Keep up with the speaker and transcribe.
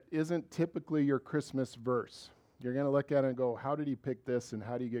isn't typically your Christmas verse. You're going to look at it and go, how did he pick this, and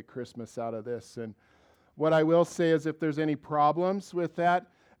how do you get Christmas out of this? And what I will say is if there's any problems with that,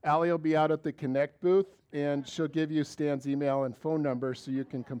 Allie will be out at the Connect booth, and she'll give you Stan's email and phone number so you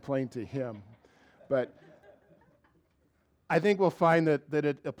can complain to him. But I think we'll find that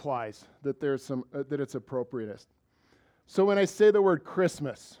it applies, that there's some that it's appropriate. So when I say the word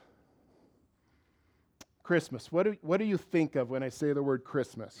Christmas, what do you think of when I say the word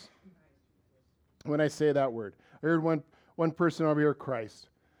Christmas? When I say that word, I heard one person over here, Christ.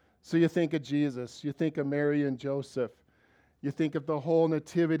 So you think of Jesus, you think of Mary and Joseph, you think of the whole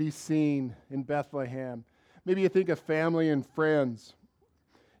nativity scene in Bethlehem. Maybe you think of family and friends.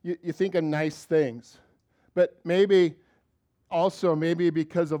 You think of nice things. But maybe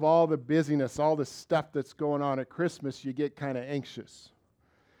because of all the busyness, all the stuff that's going on at Christmas, you get kind of anxious.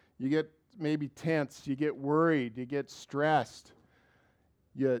 You get maybe tense, you get worried, you get stressed.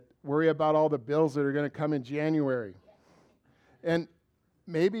 You worry about all the bills that are going to come in January. And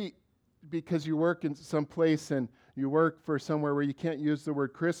maybe because you work in some place and you work for somewhere where you can't use the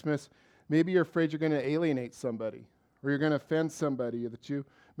word Christmas, maybe you're afraid you're going to alienate somebody or you're going to offend somebody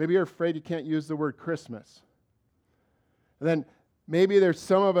maybe you're afraid you can't use the word Christmas. And then maybe there's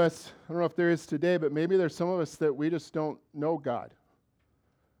some of us, I don't know if there is today, but maybe there's some of us that we just don't know God.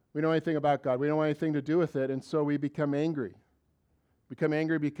 We don't know anything about God. We don't want anything to do with it, and so we become angry. Become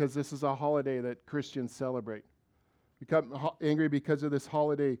angry because this is a holiday that Christians celebrate. Become angry because of this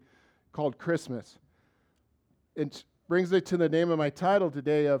holiday called Christmas. It brings it to the name of my title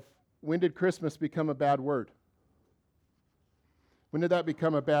today of, when did Christmas become a bad word? When did that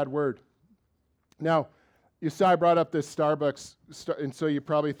become a bad word? Now, you saw I brought up this Starbucks, and so you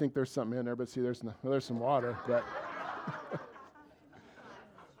probably think there's something in there, but see, there's some water. But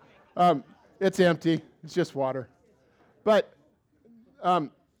it's empty. It's just water. But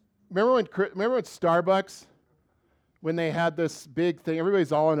remember when Starbucks, when they had this big thing,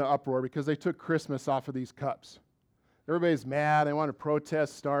 everybody's all in an uproar because they took Christmas off of these cups. Everybody's mad. They want to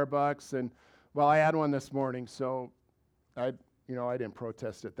protest Starbucks. And, well, I had one this morning, so I didn't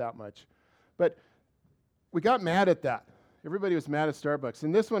protest it that much. But we got mad at that. Everybody was mad at Starbucks.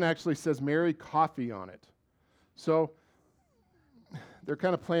 And this one actually says Merry Coffee on it. So they're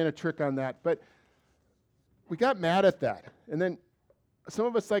kind of playing a trick on that. But we got mad at that. And then some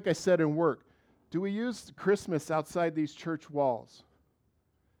of us, like I said, in work, do we use Christmas outside these church walls?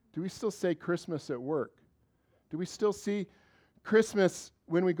 Do we still say Christmas at work? Do we still see Christmas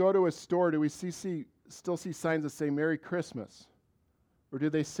when we go to a store? Do we still see signs that say Merry Christmas? Or do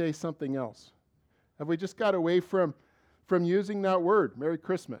they say something else? Have we just got away from using that word, Merry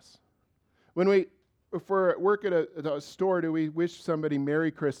Christmas? If we're at work at a store, do we wish somebody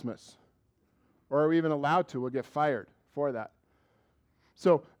Merry Christmas? Or are we even allowed to? We'll get fired for that.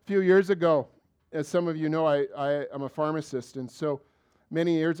 So a few years ago, as some of you know, I'm a pharmacist, and so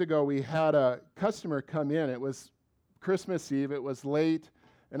many years ago we had a customer come in. It was Christmas Eve. It was late,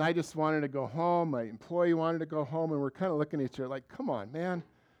 and I just wanted to go home. My employee wanted to go home, and we're kind of looking at each other like, come on, man,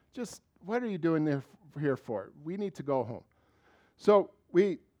 just what are you doing here for? We need to go home. So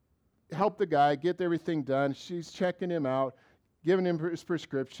we helped the guy get everything done. She's checking him out, giving him his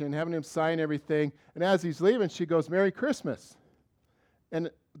prescription, having him sign everything, and as he's leaving, she goes, Merry Christmas. And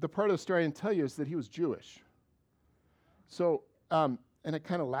the part of the story I didn't tell you is that he was Jewish. So, and I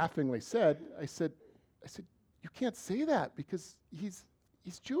kind of laughingly said, I said, you can't say that because he's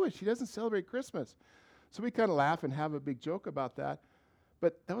Jewish. He doesn't celebrate Christmas. So we kind of laugh and have a big joke about that.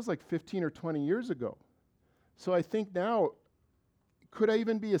 But that was like 15 or 20 years ago. So I think now, could I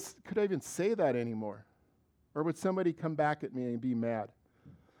even say that anymore? Or would somebody come back at me and be mad?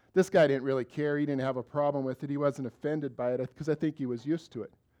 This guy didn't really care. He didn't have a problem with it. He wasn't offended by it because I think he was used to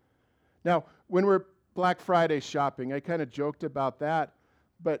it. Now, when we're Black Friday shopping, I kind of joked about that,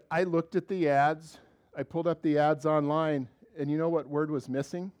 but I looked at the ads. I pulled up the ads online, and you know what word was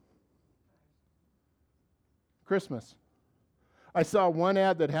missing? Christmas. I saw one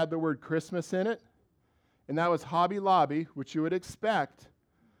ad that had the word Christmas in it, and that was Hobby Lobby, which you would expect,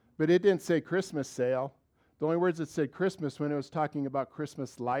 but it didn't say Christmas sale. The only words that said Christmas when it was talking about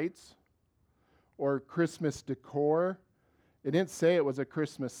Christmas lights or Christmas decor. It didn't say it was a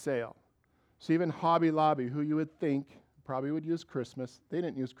Christmas sale. So even Hobby Lobby, who you would think probably would use Christmas, they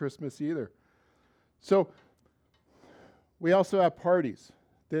didn't use Christmas either. So we also have parties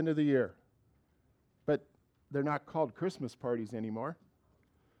at the end of the year. But they're not called Christmas parties anymore.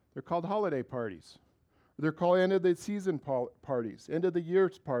 They're called holiday parties. They're called end of the season parties, end of the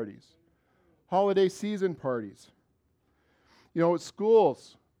year parties. Holiday season parties. You know, at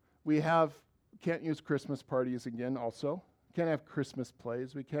schools, we can't use Christmas parties again also, can't have Christmas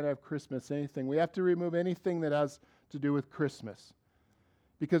plays. We can't have Christmas anything. We have to remove anything that has to do with Christmas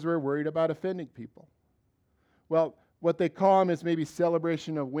because we're worried about offending people. Well, what they call them is maybe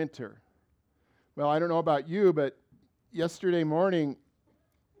celebration of winter. Well, I don't know about you, but yesterday morning,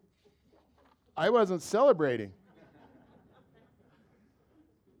 I wasn't celebrating.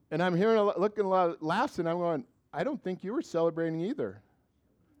 And I'm hearing, looking a lot of laughs, and I'm going, I don't think you were celebrating either.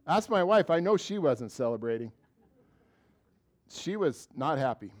 Ask my wife. I know she wasn't celebrating. She was not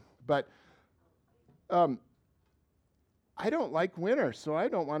happy. But I don't like winter, so I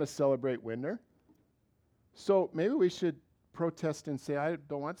don't want to celebrate winter. So maybe we should protest and say, I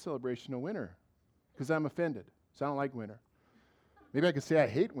don't want celebration of winter because I'm offended. So I don't like winter. Maybe I could say I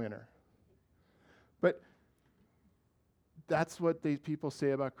hate winter. But that's what these people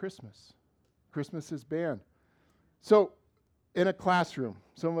say about Christmas. Christmas is banned. So in a classroom,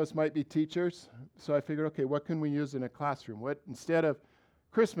 some of us might be teachers, so I figured, okay, what can we use in a classroom? What instead of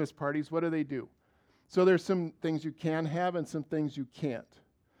Christmas parties, what do? So there's some things you can have and some things you can't.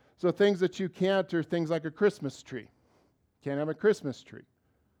 So things that you can't are things like a Christmas tree. Can't have a Christmas tree.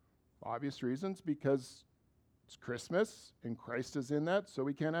 Obvious reasons, because it's Christmas and Christ is in that, so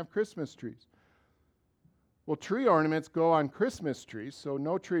we can't have Christmas trees. Well, tree ornaments go on Christmas trees, so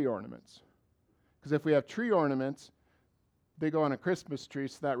no tree ornaments. Because if we have tree ornaments, they go on a Christmas tree,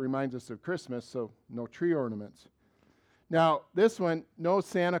 so that reminds us of Christmas, so no tree ornaments. Now, this one, no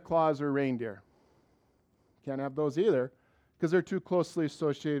Santa Claus or reindeer. Can't have those either, because they're too closely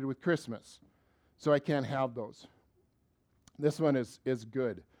associated with Christmas. So I can't have those. This one is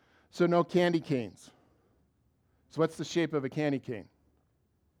good. So no candy canes. So what's the shape of a candy cane?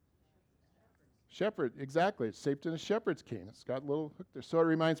 Shepherd, exactly. It's shaped in a shepherd's cane. It's got a little hook there. So it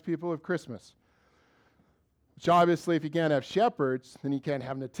reminds people of Christmas. Which obviously, if you can't have shepherds, then you can't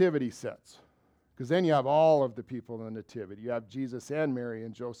have nativity sets. Because then you have all of the people in the nativity. You have Jesus and Mary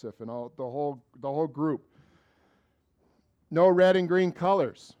and Joseph and all the whole group. No red and green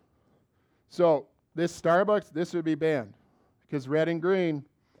colors. So this Starbucks, this would be banned. Because red and green,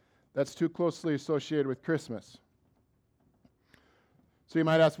 that's too closely associated with Christmas. So you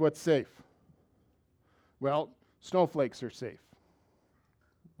might ask, what's safe? Well, snowflakes are safe.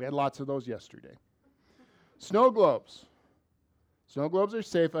 We had lots of those yesterday. Snow globes. Snow globes are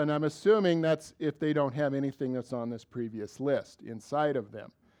safe, and I'm assuming that's if they don't have anything that's on this previous list inside of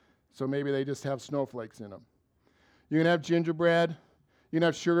them. So maybe they just have snowflakes in them. You can have gingerbread. You can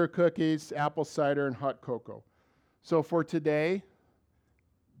have sugar cookies, apple cider, and hot cocoa. So for today,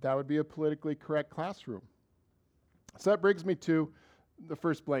 that would be a politically correct classroom. So that brings me to the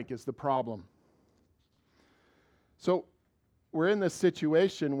first blank is the problem. So we're in this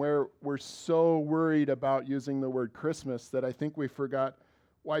situation where we're so worried about using the word Christmas that I think we forgot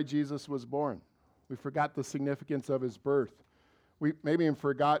why Jesus was born. We forgot the significance of his birth. We maybe even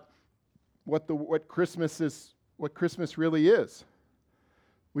forgot what Christmas really is.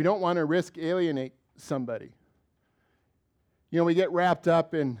 We don't want to risk alienate somebody. You know, we get wrapped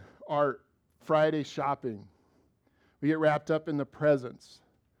up in our Friday shopping. We get wrapped up in the presents.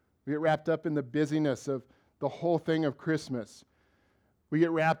 We get wrapped up in the busyness of the whole thing of Christmas. We get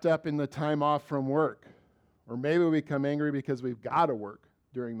wrapped up in the time off from work. Or maybe we become angry because we've got to work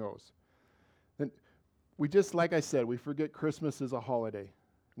during those. And we just, like I said, we forget Christmas is a holiday.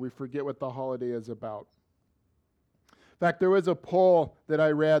 We forget what the holiday is about. In fact, there was a poll that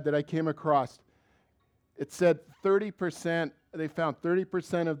I read that I came across. It said 30%, they found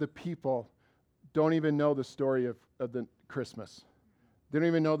 30% of the people don't even know the story of the Christmas. They don't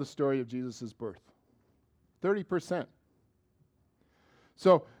even know the story of Jesus' birth. 30%.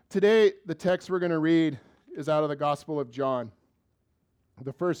 So today, the text we're going to read is out of the Gospel of John.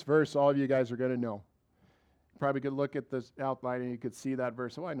 The first verse, all of you guys are going to know. Probably could look at this outline and you could see that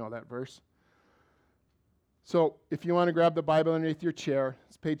verse. Oh, I know that verse. So if you want to grab the Bible underneath your chair,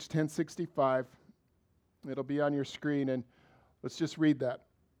 it's page 1065. It'll be on your screen, and let's just read that.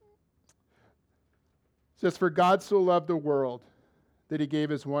 It says, "For God so loved the world that he gave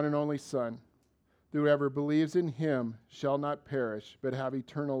his one and only Son, that whoever believes in him shall not perish, but have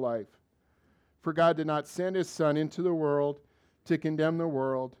eternal life. For God did not send his Son into the world to condemn the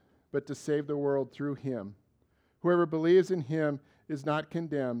world, but to save the world through him. Whoever believes in him is not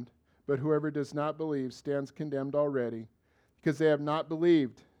condemned, but whoever does not believe stands condemned already, because they have not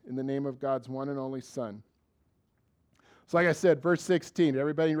believed in the name of God's one and only Son." So like I said, verse 16,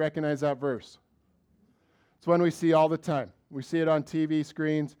 everybody recognize that verse? It's one we see all the time. We see it on TV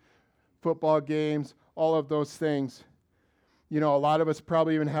screens, football games, all of those things. You know, a lot of us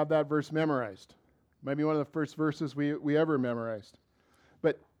probably even have that verse memorized. Maybe one of the first verses we ever memorized.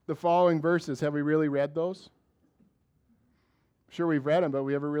 But the following verses, have we really read those? sure we've read them, but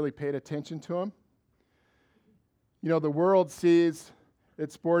we ever really paid attention to them? You know, the world sees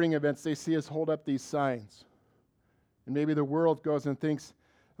at sporting events, they see us hold up these signs. And maybe the world goes and thinks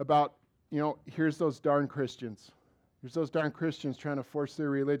about, here's those darn Christians. Here's those darn Christians trying to force their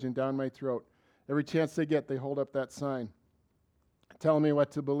religion down my throat. Every chance they get, they hold up that sign, telling me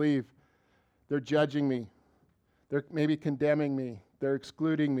what to believe. They're judging me. They're maybe condemning me. They're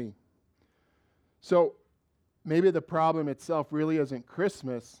excluding me. So maybe the problem itself really isn't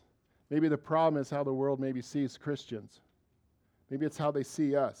Christmas. Maybe the problem is how the world maybe sees Christians. Maybe it's how they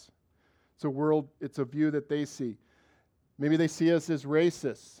see us. It's a view that they see. Maybe they see us as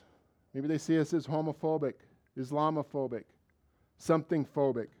racists. Maybe they see us as homophobic, Islamophobic, something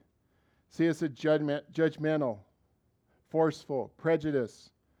phobic. See us as judgmental, forceful,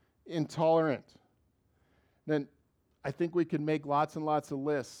 prejudiced, intolerant. Then I think we can make lots and lots of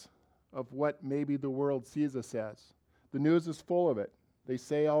lists of what maybe the world sees us as. The news is full of it. They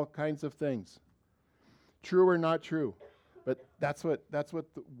say all kinds of things. True or not true, but that's what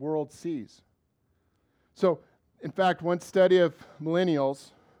the world sees. So, in fact, one study of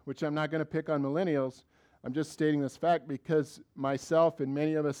millennials, which I'm not going to pick on millennials, I'm just stating this fact because myself and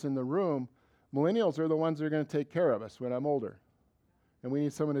many of us in the room, millennials are the ones that are going to take care of us when I'm older. And we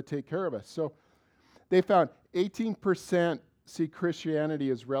need someone to take care of us. So they found 18% see Christianity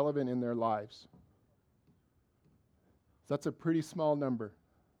as relevant in their lives. That's a pretty small number.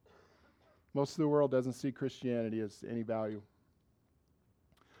 Most of the world doesn't see Christianity as any value.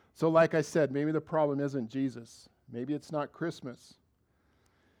 So like I said, maybe the problem isn't Jesus. Maybe it's not Christmas.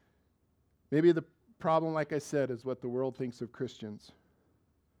 Maybe the problem, like I said, is what the world thinks of Christians.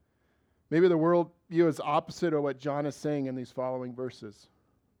 Maybe the world view is opposite of what John is saying in these following verses.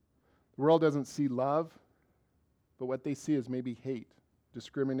 The world doesn't see love, but what they see is maybe hate,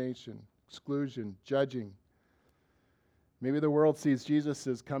 discrimination, exclusion, judging. Maybe the world sees Jesus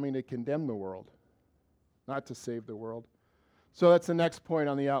as coming to condemn the world, not to save the world. So that's the next point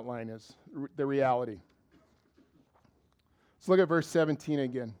on the outline is the reality. Let's look at verse 17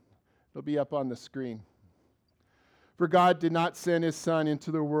 again. It'll be up on the screen. For God did not send his Son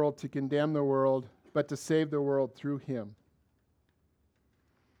into the world to condemn the world, but to save the world through him.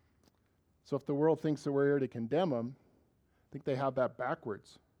 So if the world thinks that we're here to condemn them, I think they have that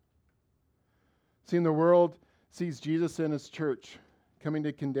backwards. See, the world sees Jesus and his church coming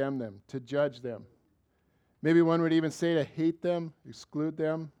to condemn them, to judge them. Maybe one would even say to hate them, exclude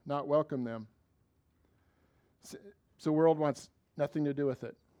them, not welcome them. So the world wants nothing to do with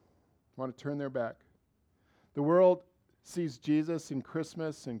it. Want to turn their back. The world sees Jesus and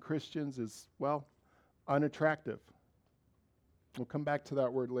Christmas and Christians as, unattractive. We'll come back to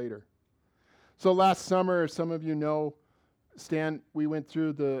that word later. So last summer, some of you know, Stan, we went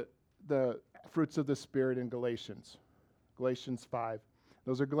through the fruits of the Spirit in Galatians 5.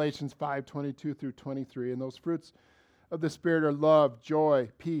 Those are Galatians 5, 22 through 23. And those fruits of the Spirit are love, joy,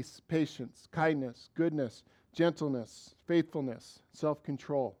 peace, patience, kindness, goodness, gentleness, faithfulness,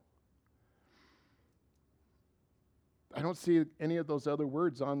 self-control. I don't see any of those other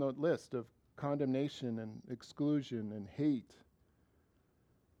words on the list of condemnation and exclusion and hate.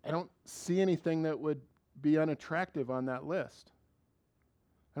 I don't see anything that would be unattractive on that list.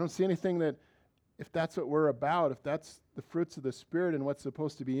 I don't see anything that, if that's what we're about, if that's the fruits of the Spirit and what's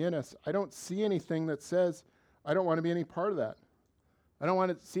supposed to be in us, I don't see anything that says, I don't want to be any part of that. I don't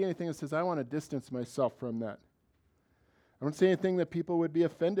want to see anything that says, I want to distance myself from that. I don't see anything that people would be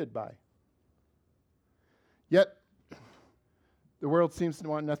offended by. Yet, the world seems to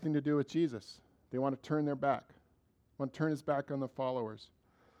want nothing to do with Jesus. They want to turn their back, want to turn his back on the followers.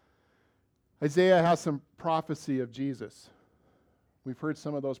 Isaiah has some prophecy of Jesus. We've heard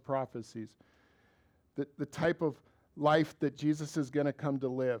some of those prophecies. The type of life that Jesus is going to come to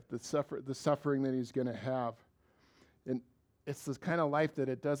live, the suffering that he's going to have. And it's this kind of life that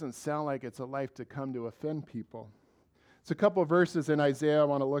it doesn't sound like it's a life to come to offend people. It's a couple of verses in Isaiah I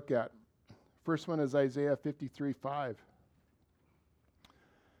want to look at. First one is Isaiah 53:5.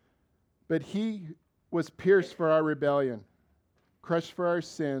 But he was pierced for our rebellion, crushed for our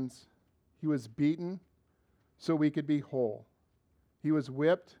sins. He was beaten so we could be whole. He was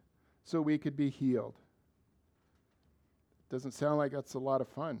whipped so we could be healed. Doesn't sound like that's a lot of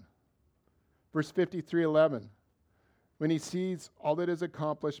fun. Verse 53:11. When he sees all that is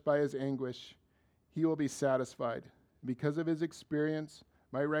accomplished by his anguish, he will be satisfied. Because of his experience,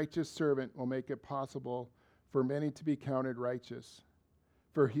 my righteous servant will make it possible for many to be counted righteous,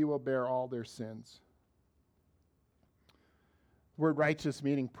 for he will bear all their sins. Word righteous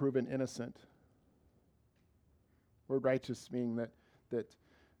meaning proven innocent. Word righteous meaning that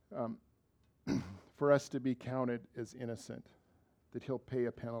for us to be counted as innocent. that he'll pay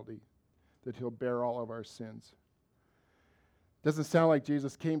a penalty, that he'll bear all of our sins. Doesn't sound like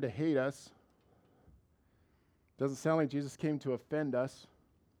Jesus came to hate us. Doesn't sound like Jesus came to offend us.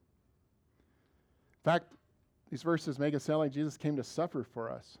 In fact, these verses make it sound like Jesus came to suffer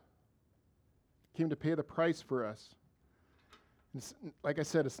for us. Came to pay the price for us. Like I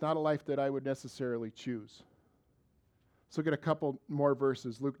said, it's not a life that I would necessarily choose. Let's look at a couple more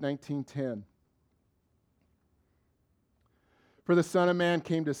verses. Luke 19:10. For the Son of Man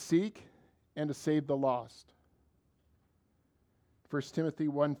came to seek and to save the lost. 1 Timothy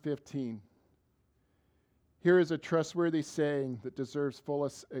 1:15. Here is a trustworthy saying that deserves full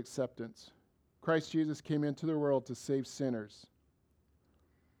acceptance. Christ Jesus came into the world to save sinners.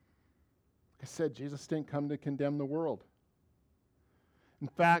 Like I said, Jesus didn't come to condemn the world. In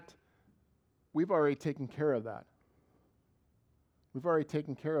fact, we've already taken care of that. We've already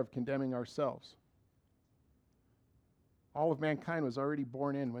taken care of condemning ourselves. All of mankind was already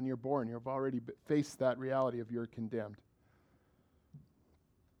born in. When you're born, you've already faced that reality of you're condemned.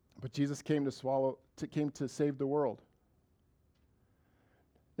 But Jesus came to save the world.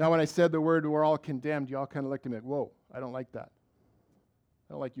 Now, when I said the word, we're all condemned, you all kind of looked at me like, whoa, I don't like that.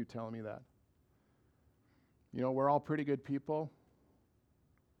 I don't like you telling me that. You know, we're all pretty good people.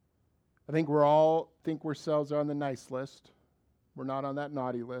 I think we all think ourselves on the nice list. We're not on that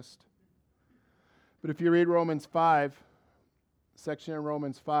naughty list. But if you read Romans 5, section in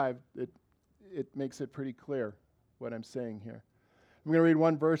Romans 5, it makes it pretty clear what I'm saying here. I'm going to read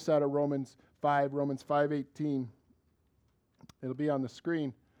one verse out of Romans 5:18. It'll be on the screen.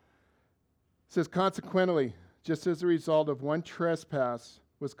 It says, consequently, just as a result of one trespass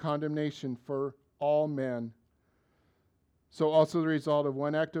was condemnation for all men, so also the result of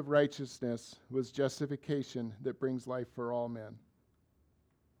one act of righteousness was justification that brings life for all men.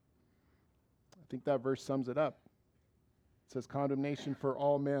 I think that verse sums it up. It says condemnation for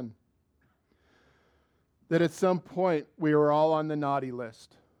all men. That at some point we were all on the naughty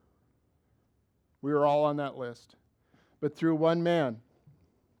list. We were all on that list. But through one man,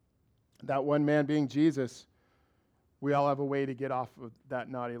 that one man being Jesus, we all have a way to get off of that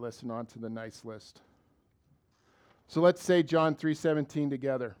naughty list and onto the nice list. So let's say John 3:17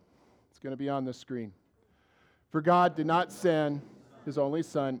 together. It's going to be on the screen. For God did not send his only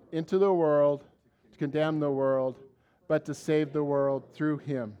Son into the world to condemn the world, but to save the world through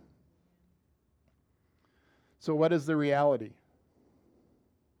him. So what is the reality?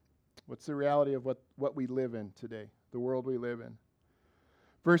 What's the reality of what we live in today, the world we live in?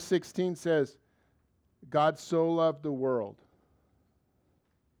 Verse 16 says, God so loved the world.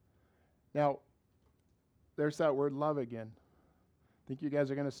 Now, there's that word love again. I think you guys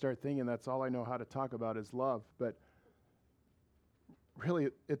are going to start thinking that's all I know how to talk about is love. But really,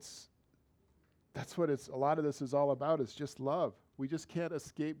 that's what a lot of this is all about, is just love. We just can't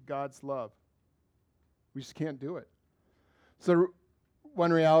escape God's love. We just can't do it. So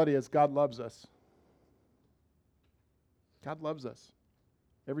one reality is God loves us. God loves us.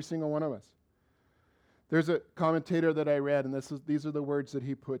 Every single one of us. There's a commentator that I read, and these are the words that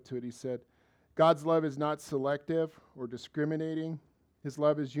he put to it. He said, God's love is not selective or discriminating. His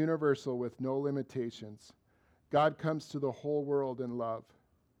love is universal with no limitations. God comes to the whole world in love.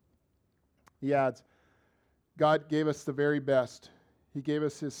 He adds, God gave us the very best. He gave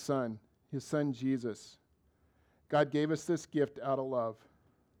us his Son Jesus. God gave us this gift out of love.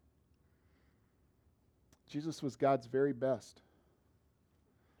 Jesus was God's very best.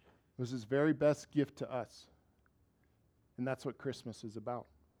 It was his very best gift to us. And that's what Christmas is about.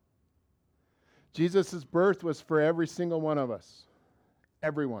 Jesus' birth was for every single one of us.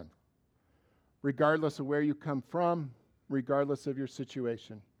 Everyone. Regardless of where you come from, regardless of your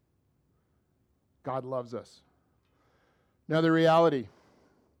situation. God loves us. Now the reality.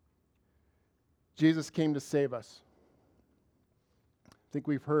 Jesus came to save us. I think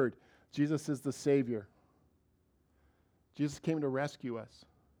we've heard. Jesus is the Savior. Jesus came to rescue us.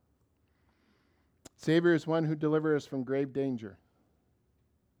 Savior is one who delivers us from grave danger.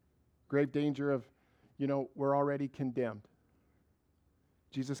 Grave danger of, we're already condemned.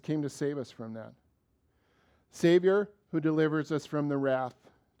 Jesus came to save us from that. Savior who delivers us from the wrath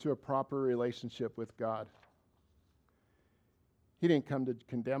to a proper relationship with God. He didn't come to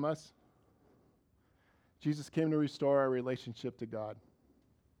condemn us. Jesus came to restore our relationship to God,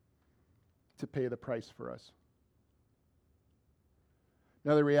 to pay the price for us.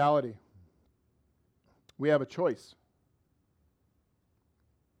 Now the reality, we have a choice.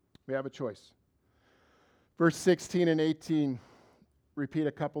 We have a choice. Verse 16 and 18 repeat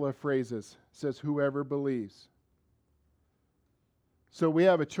a couple of phrases. It says, whoever believes. So we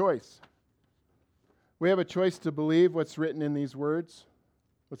have a choice. We have a choice to believe what's written in these words,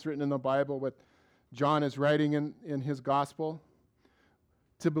 what's written in the Bible, what John is writing in his gospel,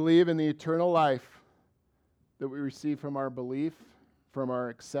 to believe in the eternal life that we receive from our belief, from our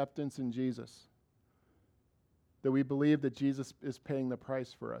acceptance in Jesus, that we believe that Jesus is paying the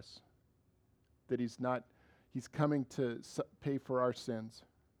price for us, that he's coming to pay for our sins,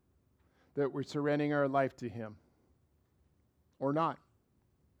 that we're surrendering our life to him, or not.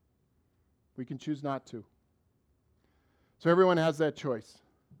 We can choose not to. So everyone has that choice.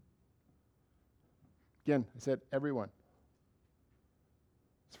 Again, I said everyone.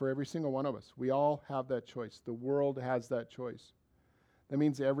 It's for every single one of us. We all have that choice. The world has that choice. That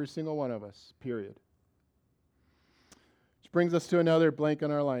means every single one of us, period. Which brings us to another blank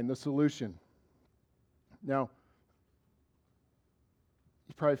on our line, the solution. Now,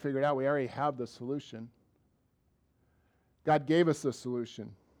 you probably figured out we already have the solution. God gave us the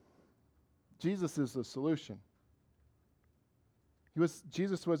solution. Jesus is the solution.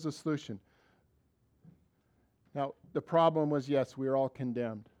 Jesus was the solution. Now, the problem was, yes, we are all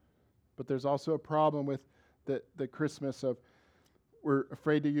condemned. But there's also a problem with the Christmas of we're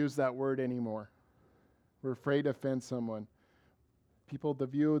afraid to use that word anymore. We're afraid to offend someone. People, the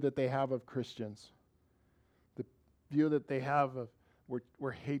view that they have of Christians, the view that they have of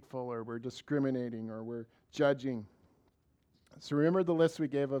we're hateful or we're discriminating or we're judging. So remember the list we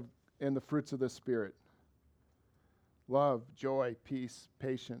gave in the fruits of the Spirit. Love, joy, peace,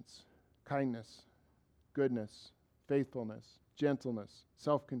 patience, kindness, goodness, faithfulness, gentleness,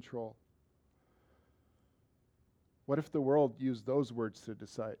 self-control. What if the world used those words to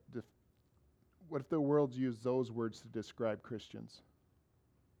decide? What if the world used those words to describe Christians?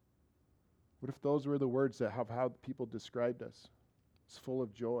 What if those were the words that have how people described us? It's full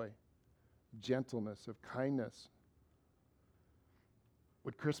of joy, gentleness, of kindness.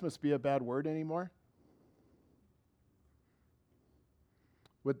 Would Christmas be a bad word anymore?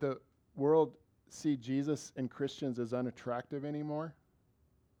 Would the world see Jesus and Christians as unattractive anymore?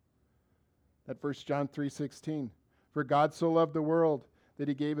 That 1 John 3:16. For God so loved the world that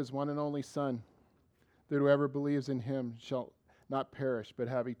he gave his one and only Son, that whoever believes in him shall not perish but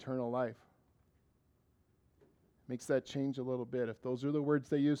have eternal life. Makes that change a little bit. If those are the words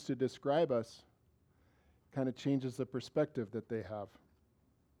they use to describe us, kind of changes the perspective that they have.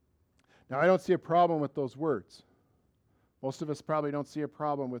 Now, I don't see a problem with those words. Most of us probably don't see a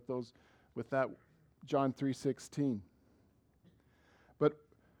problem with that John 3:16. But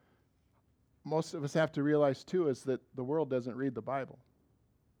most of us have to realize too is that the world doesn't read the Bible.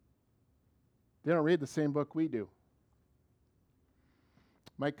 They don't read the same book we do.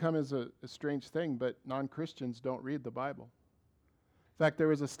 Might come as a strange thing, but non-Christians don't read the Bible. In fact, there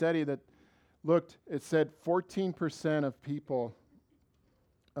was a study that it said 14%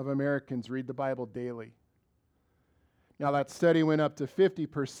 of Americans read the Bible daily. Now that study went up to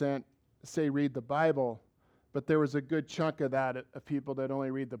 50% say read the Bible, but there was a good chunk of that of people that only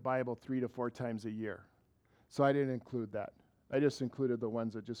read the Bible 3 to 4 times a year. So I didn't include that. I just included the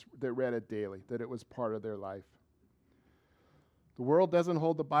ones that read it daily, that it was part of their life. The world doesn't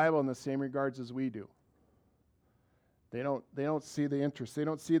hold the Bible in the same regards as we do. They don't see the interest. They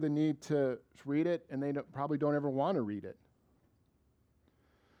don't see the need to read it, and they probably don't ever want to read it.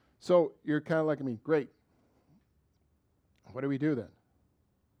 So you're kind of like me. Great. What do we do then?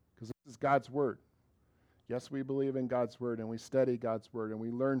 Because this is God's Word. Yes, we believe in God's Word, and we study God's Word, and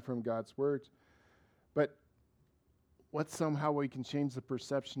we learn from God's words. But what somehow we can change the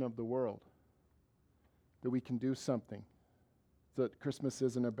perception of the world? That we can do something. That Christmas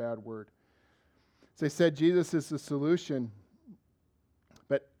isn't a bad word. As I said, Jesus is the solution.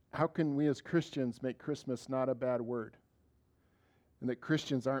 But how can we as Christians make Christmas not a bad word? And that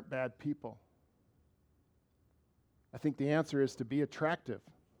Christians aren't bad people? I think the answer is to be attractive.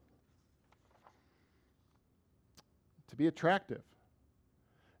 To be attractive.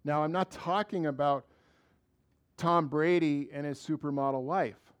 Now, I'm not talking about Tom Brady and his supermodel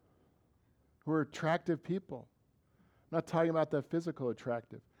wife, who are attractive people. I'm not talking about the physical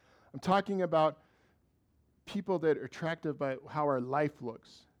attractive. I'm talking about people that are attractive by how our life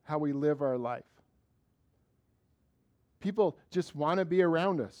looks, how we live our life. People just want to be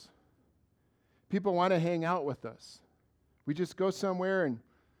around us. People want to hang out with us. We just go somewhere and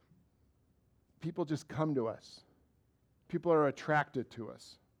people just come to us. People are attracted to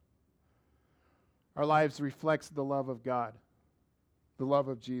us. Our lives reflects the love of God, the love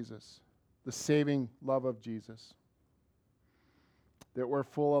of Jesus, the saving love of Jesus. That we're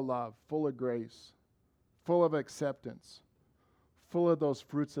full of love, full of grace, full of acceptance, full of those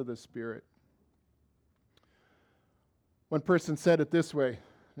fruits of the Spirit. One person said it this way,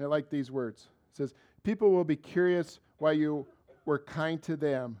 and I like these words. It says, People will be curious why you were kind to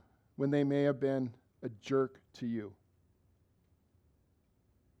them when they may have been a jerk to you.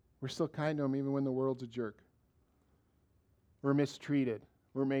 We're still kind to them even when the world's a jerk. We're mistreated.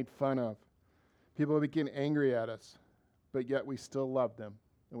 We're made fun of. People will begin angry at us, but yet we still love them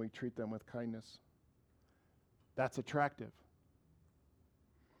and we treat them with kindness. That's attractive.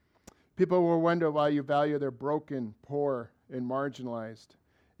 People will wonder why you value their broken, poor, and marginalized,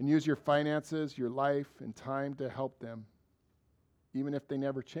 and use your finances, your life, and time to help them, even if they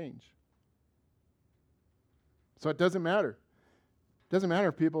never change. So it doesn't matter. It doesn't matter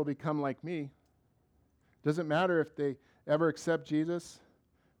if people become like me. It doesn't matter if they ever accept Jesus.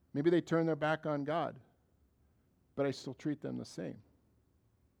 Maybe they turn their back on God, but I still treat them the same.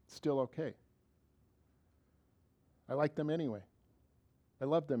 It's still okay. I like them anyway. I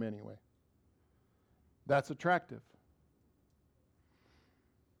love them anyway. That's attractive.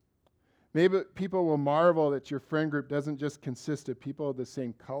 Maybe people will marvel that your friend group doesn't just consist of people of the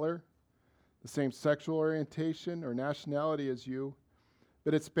same color, the same sexual orientation or nationality as you,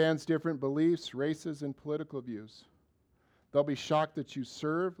 but it spans different beliefs, races, and political views. They'll be shocked that you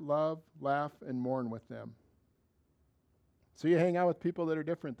serve, love, laugh, and mourn with them. So you hang out with people that are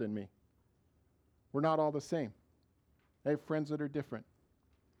different than me. We're not all the same. I have friends that are different.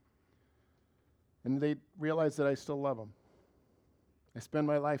 And they realize that I still love them. I spend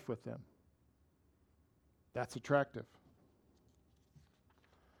my life with them. That's attractive.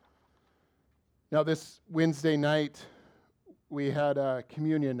 Now, this Wednesday night, we had a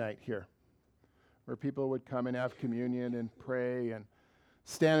communion night here, where people would come and have communion and pray. And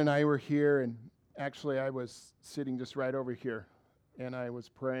Stan and I were here, and actually I was sitting just right over here, and I was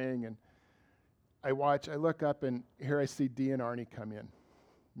praying, and I look up, and here I see Dee and Arnie come in.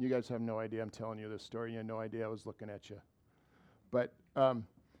 You guys have no idea I'm telling you this story. You have no idea I was looking at you. But,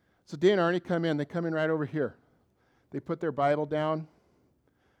 so Dee and Arnie come in. They come in right over here. They put their Bible down.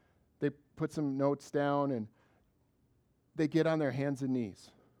 They put some notes down, and they get on their hands and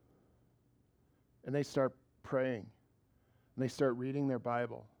knees. And they start praying. And they start reading their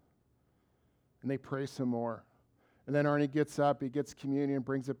Bible. And they pray some more. And then Arnie gets up, he gets communion,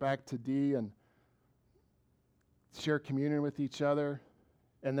 brings it back to Dee, and share communion with each other.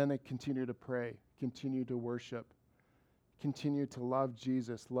 And then they continue to pray, continue to worship, continue to love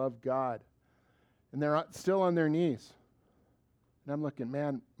Jesus, love God. And they're still on their knees. And I'm looking,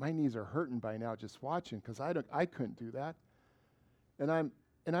 man, my knees are hurting by now just watching, because I couldn't do that. And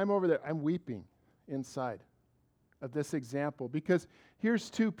I'm over there, I'm weeping inside of this example, because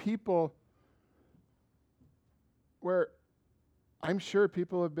here's two people where I'm sure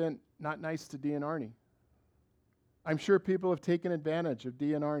people have been not nice to Dee and Arnie. I'm sure people have taken advantage of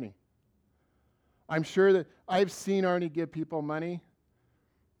Dee and Arnie. I'm sure that I've seen Arnie give people money,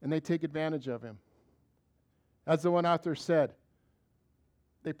 and they take advantage of him. As the one author said,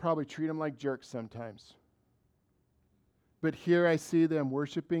 they probably treat him like jerks sometimes. But here I see them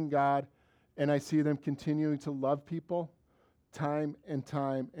worshiping God, and I see them continuing to love people time and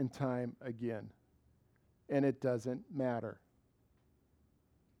time and time again. And it doesn't matter.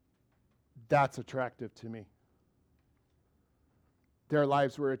 That's attractive to me. Their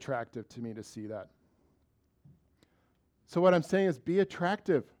lives were attractive to me to see that. So what I'm saying is be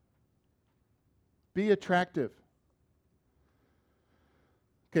attractive. Be attractive.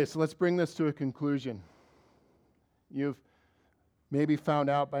 Okay, so let's bring this to a conclusion. You've maybe found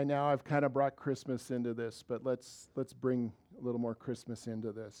out by now I've kind of brought Christmas into this, but let's bring a little more Christmas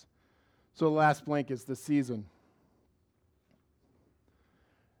into this. So the last blank is the season.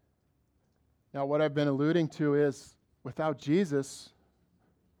 Now what I've been alluding to is without Jesus,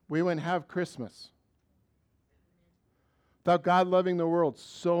 we wouldn't have Christmas. Without God loving the world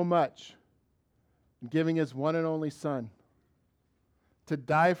so much and giving his one and only Son to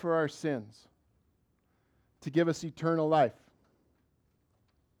die for our sins, to give us eternal life,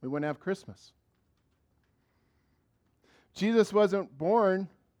 we wouldn't have Christmas. Jesus wasn't born,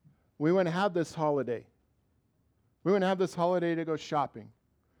 we wouldn't have this holiday. We wouldn't have this holiday to go shopping.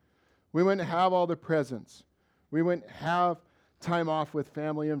 We wouldn't have all the presents. We wouldn't have time off with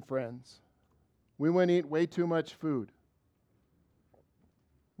family and friends. We wouldn't eat way too much food.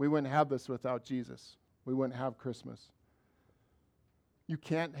 We wouldn't have this without Jesus. We wouldn't have Christmas. You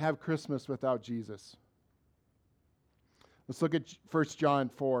can't have Christmas without Jesus. Let's look at 1 John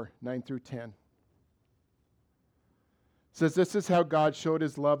 4, 9 through 10. It says, "This is how God showed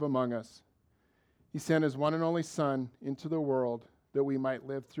his love among us. He sent his one and only Son into the world that we might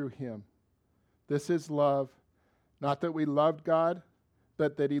live through him. This is love, not that we loved God,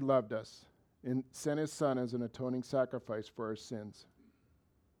 but that he loved us and sent his Son as an atoning sacrifice for our sins."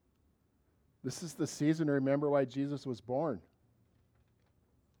 This is the season to remember why Jesus was born.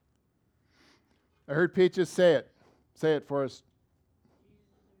 I heard Peaches say it. Say it for us.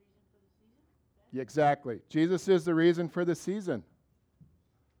 Yeah, exactly. Jesus is the reason for the season.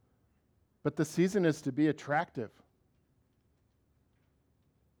 But the season is to be attractive.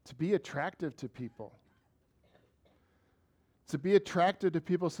 To be attractive to people. To be attractive to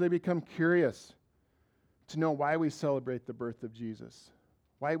people so they become curious to know why we celebrate the birth of Jesus,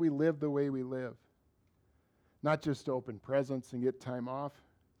 why we live the way we live. Not just to open presents and get time off.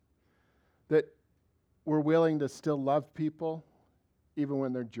 That we're willing to still love people even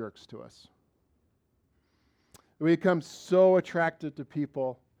when they're jerks to us. We become so attracted to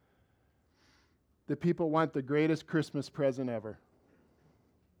people that people want the greatest Christmas present ever.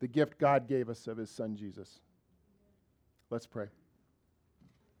 The gift God gave us of his son Jesus. Let's pray.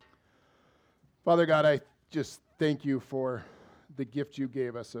 Father God, I just thank you for the gift you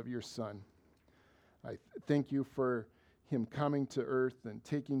gave us of your son. I thank you for him coming to earth and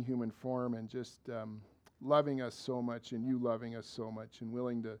taking human form and just loving us so much, and you loving us so much and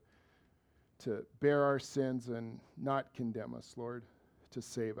willing to bear our sins and not condemn us, Lord, to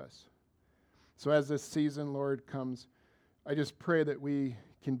save us. So as this season, Lord, comes, I just pray that we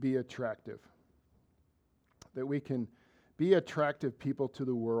can be attractive, that we can be attractive people to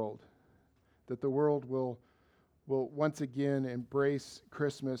the world, that the world will once again embrace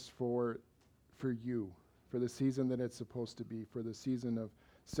Christmas for you, for the season that it's supposed to be, for the season of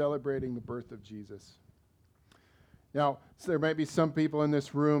celebrating the birth of Jesus. Now, so there might be some people in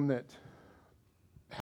this room that